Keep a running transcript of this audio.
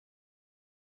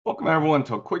Welcome everyone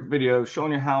to a quick video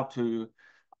showing you how to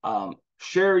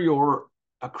share your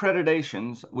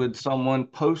accreditations with someone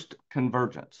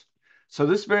post-convergence. So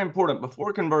this is very important.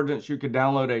 Before convergence, you could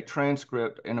download a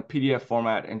transcript in a PDF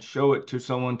format and show it to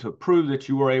someone to prove that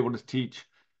you were able to teach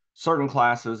certain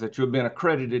classes that you have been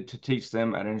accredited to teach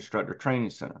them at an instructor training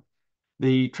center.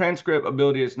 The transcript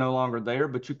ability is no longer there,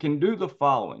 but you can do the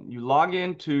following. You log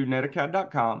into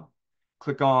netacad.com,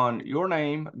 click on your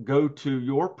name, go to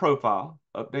your profile,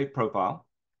 update profile.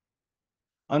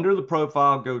 Under the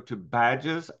profile, go to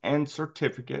badges and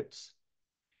certificates,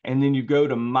 and then you go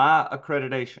to my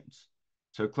accreditations.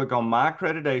 So click on my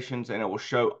accreditations and it will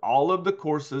show all of the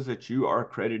courses that you are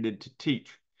accredited to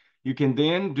teach. You can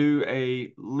then do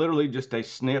literally just a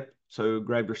snip. So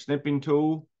grab your snipping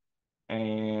tool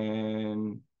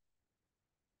and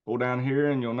pull down here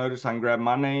and you'll notice I can grab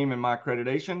my name and my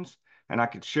accreditations and I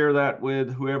could share that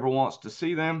with whoever wants to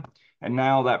see them. And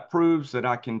now that proves that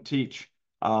I can teach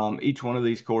each one of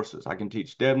these courses. I can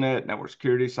teach DevNet, Network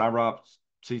Security, CyberOps,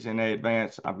 CCNA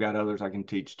Advanced. I've got others I can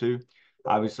teach too,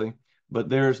 obviously. But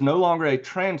there's no longer a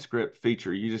transcript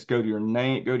feature. You just go to your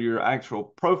name, go to your actual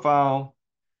profile,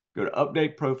 go to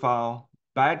update profile,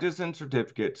 badges and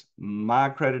certificates, my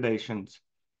accreditations,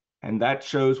 and that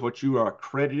shows what you are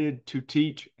accredited to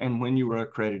teach and when you were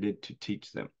accredited to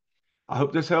teach them. I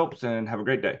hope this helps and have a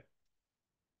great day.